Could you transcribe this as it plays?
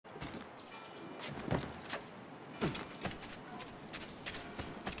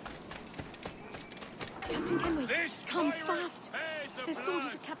Come fast! The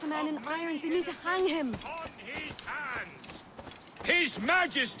soldiers have kept the man in irons. They mean to hang him. On his hands. His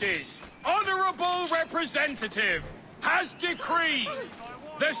Majesty's honourable representative has decreed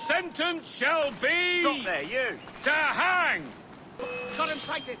the sentence shall be... Stop there, you! ...to hang! Got him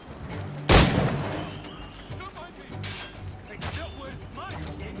sighted!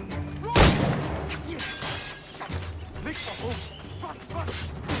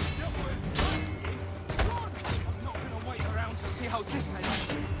 I'm not gonna wait around to see how this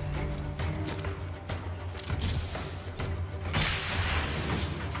ends.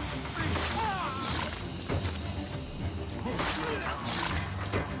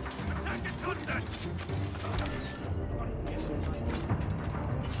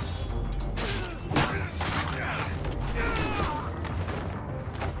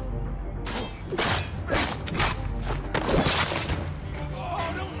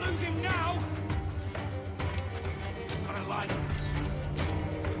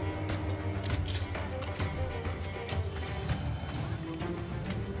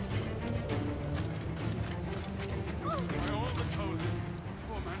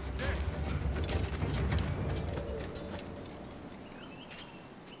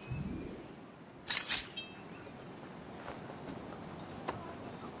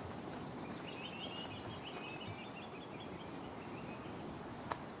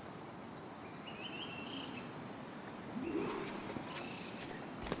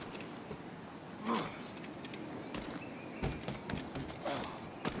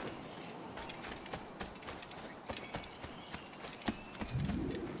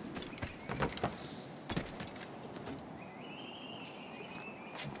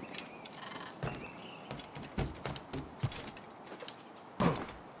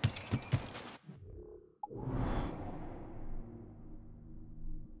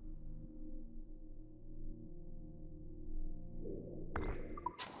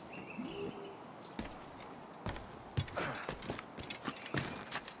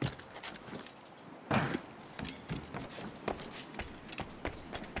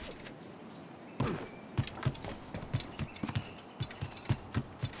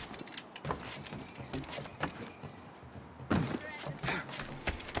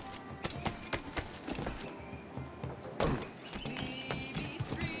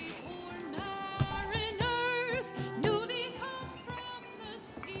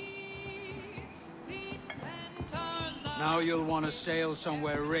 Now you'll want to sail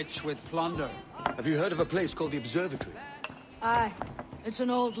somewhere rich with plunder. Have you heard of a place called the Observatory? Aye. It's an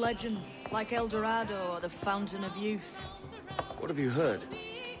old legend, like El Dorado or the Fountain of Youth. What have you heard?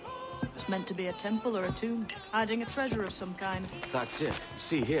 It's meant to be a temple or a tomb, hiding a treasure of some kind. That's it.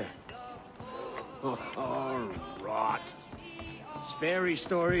 See here. Oh, rot. It's fairy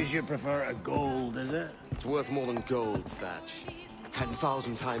stories you prefer to gold, is it? It's worth more than gold, Thatch.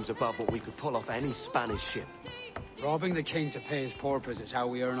 10,000 times above what we could pull off any Spanish ship. Robbing the king to pay his porpoise is how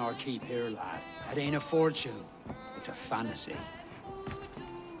we earn our keep here, lad. It ain't a fortune. It's a fantasy.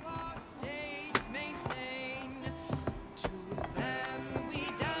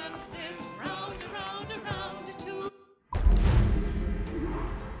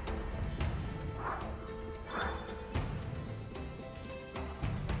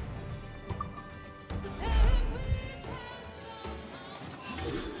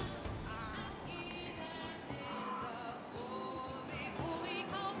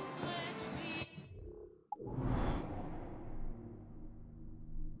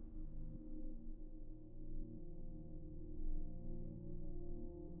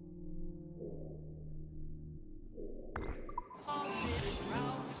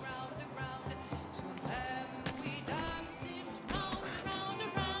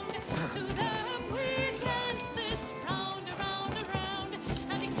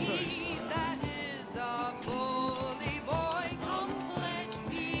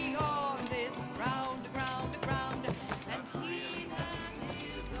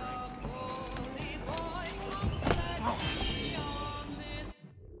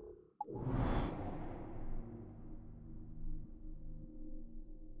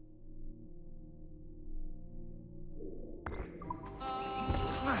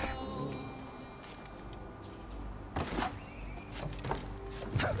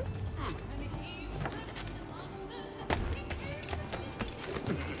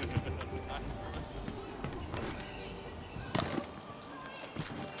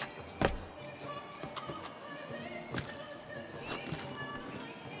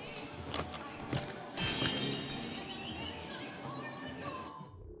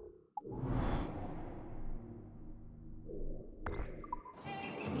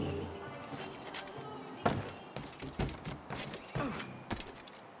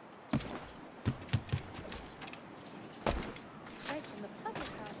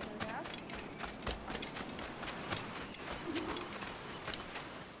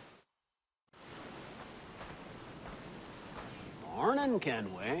 morning,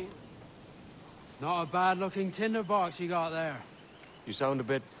 Kenway. Not a bad-looking tinderbox you got there. You sound a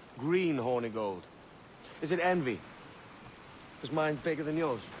bit green, horny gold. Is it envy? Is mine bigger than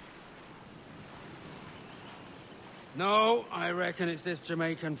yours? No, I reckon it's this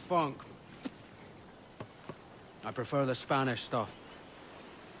Jamaican funk. I prefer the Spanish stuff.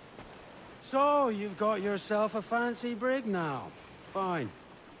 So, you've got yourself a fancy brig now. Fine.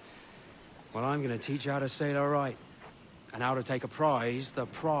 Well, I'm gonna teach you how to sail her right. And how to take a prize the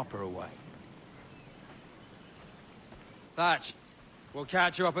proper way. Thatch, we'll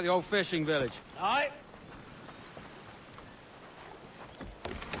catch you up at the old fishing village. Aye.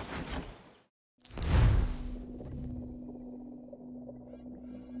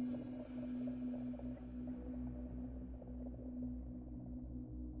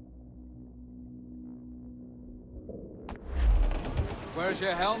 Where's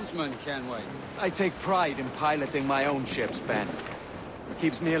your helmsman, Kenway? I take pride in piloting my own ships, Ben.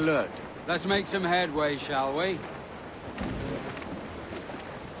 Keeps me alert. Let's make some headway, shall we?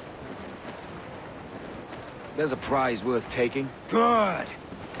 There's a prize worth taking. Good!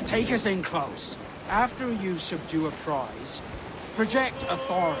 Take us in close. After you subdue a prize, project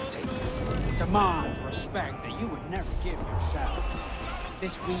authority. Demand respect that you would never give yourself.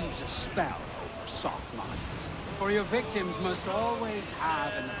 This weaves a spell over soft minds. For your victims must always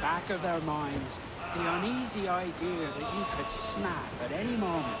have in the back of their minds the uneasy idea that you could snap at any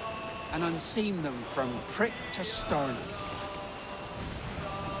moment and unseam them from prick to sternum.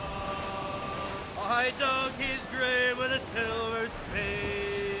 I dug his grave with a silver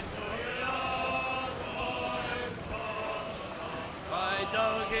spade. I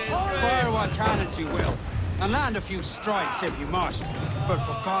dug his grave. Fire what cannons you will, and land a few strikes if you must. But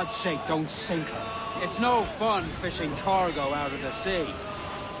for God's sake, don't sink her. It's no fun fishing cargo out of the sea.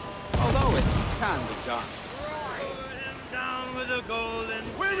 Although it can be done. Down with a golden.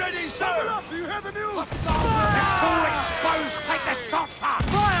 We're ready, sir! Up. Do you hear the news? Full exposed! Take the shots, sir!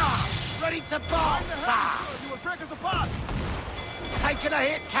 Fire! Ready to bomb, sir! You will break us apart! Taking a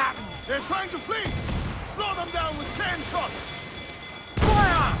hit, Captain! They're trying to flee! Slow them down with 10 shots!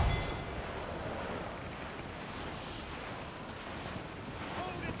 Fire!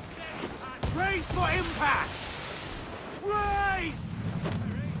 Brace for impact! Brace!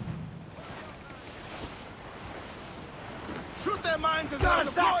 Shoot their mines as Got they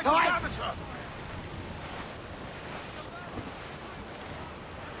a deploy sack, to Ty. capture!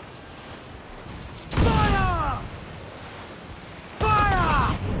 Fire!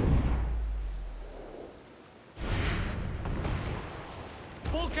 Fire!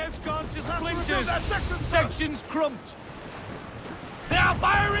 Bulkhead's gone to Reveal splinters! that section, sir. Section's crumped! They are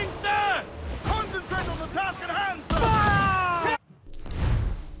firing, sir! Concentrate on the task at hand, sir! Fire!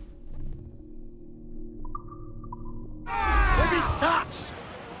 We'll be touched!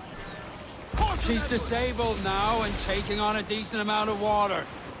 She's disabled now and taking on a decent amount of water.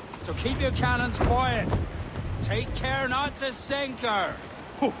 So keep your cannons quiet. Take care not to sink her.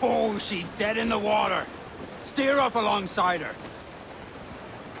 Oh, she's dead in the water. Steer up alongside her.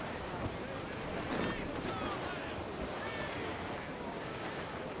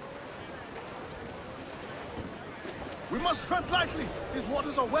 We must tread lightly. These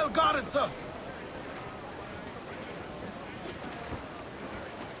waters are well guarded, sir.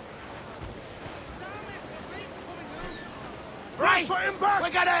 Brace! For impact!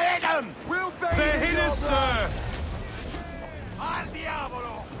 We're gonna hit them! We'll bang They're in hit your us, blood. sir! Al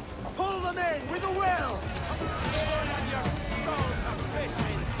diavolo! Pull them in with a will!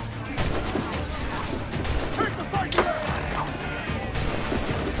 Take the fight to them!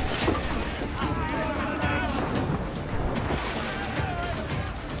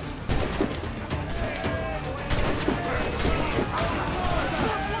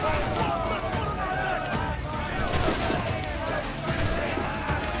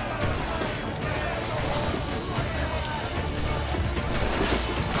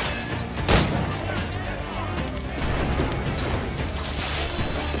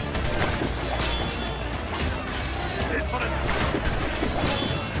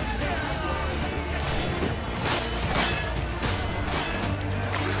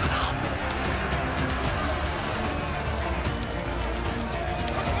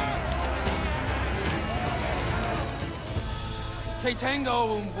 Que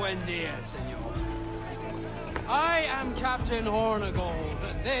tengo un buen dia, senor. I am Captain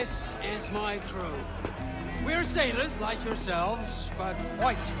Hornagold. This is my crew. We're sailors like yourselves, but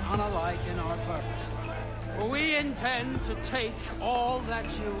quite unalike in our purpose. For we intend to take all that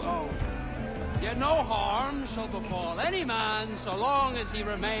you own. Yet no harm shall befall any man so long as he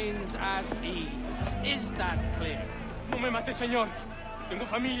remains at ease. Is that clear? No me mate, señor. Tengo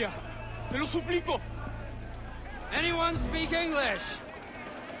familia. Se lo suplico. Anyone speak English?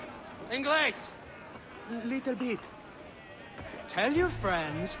 English? Little bit. Tell your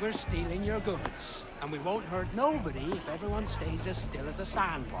friends we're stealing your goods, and we won't hurt nobody if everyone stays as still as a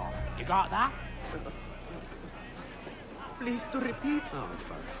sandbar. You got that? Please to repeat. Oh,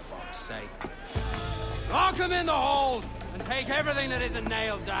 for fuck's sake. Lock him in the hold, and take everything that isn't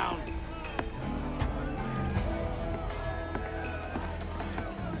nailed down.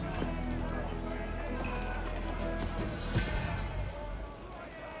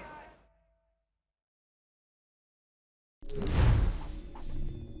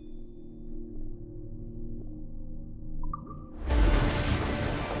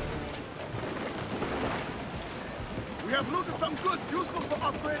 We have looted some goods useful for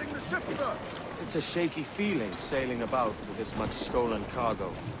upgrading the ship, sir. It's a shaky feeling sailing about with this much stolen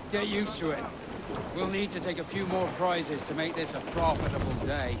cargo. Get used to it. We'll need to take a few more prizes to make this a profitable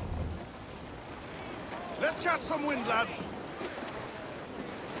day. Let's catch some wind, lads.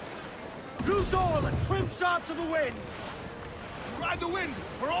 Loose all and trim sharp to the wind! Ride the wind,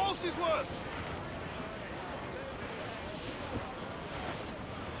 for all she's worth.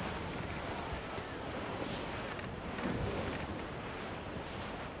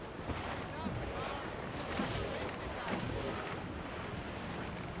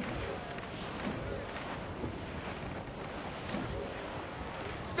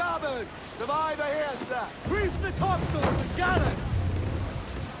 Starboard! Survivor here, sir! Reef the topsails and gallants!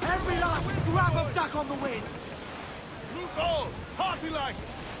 Every last scrap of duck on the wind! Loose all, hearty like.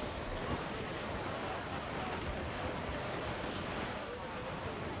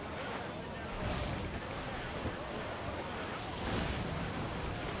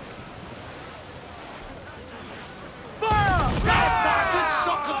 Fire! Yes, sir! Good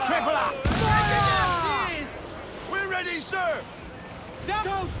shot to cripple her! Fire! We're ready, sir.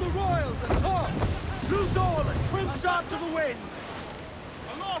 Douse the royals and torch! Loose all and trim sharp to the wind!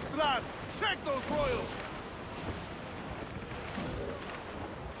 Aloft, lads. Check those royals.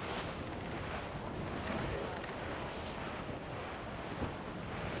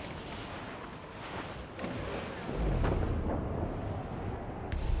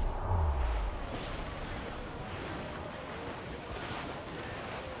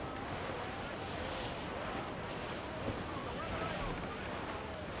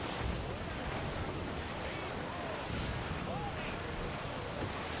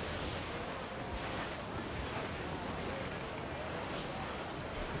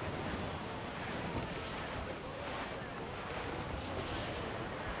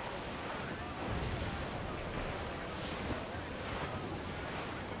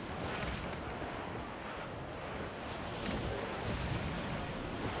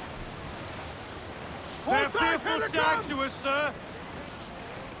 They're fearful stag to us, sir!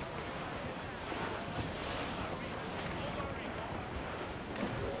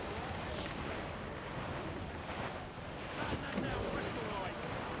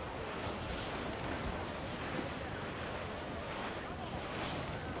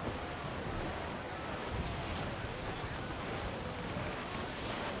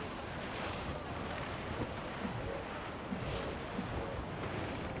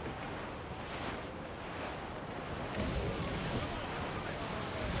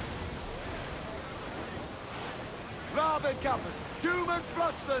 Rabid, Captain. Human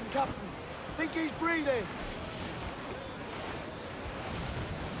Flotsam, Captain. Think he's breathing.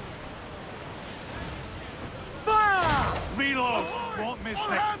 Fire! Reload. Won't miss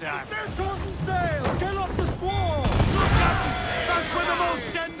next time. Shorten sail. Get off the squall. Look, Captain. That's for the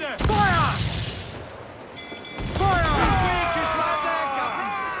most tender.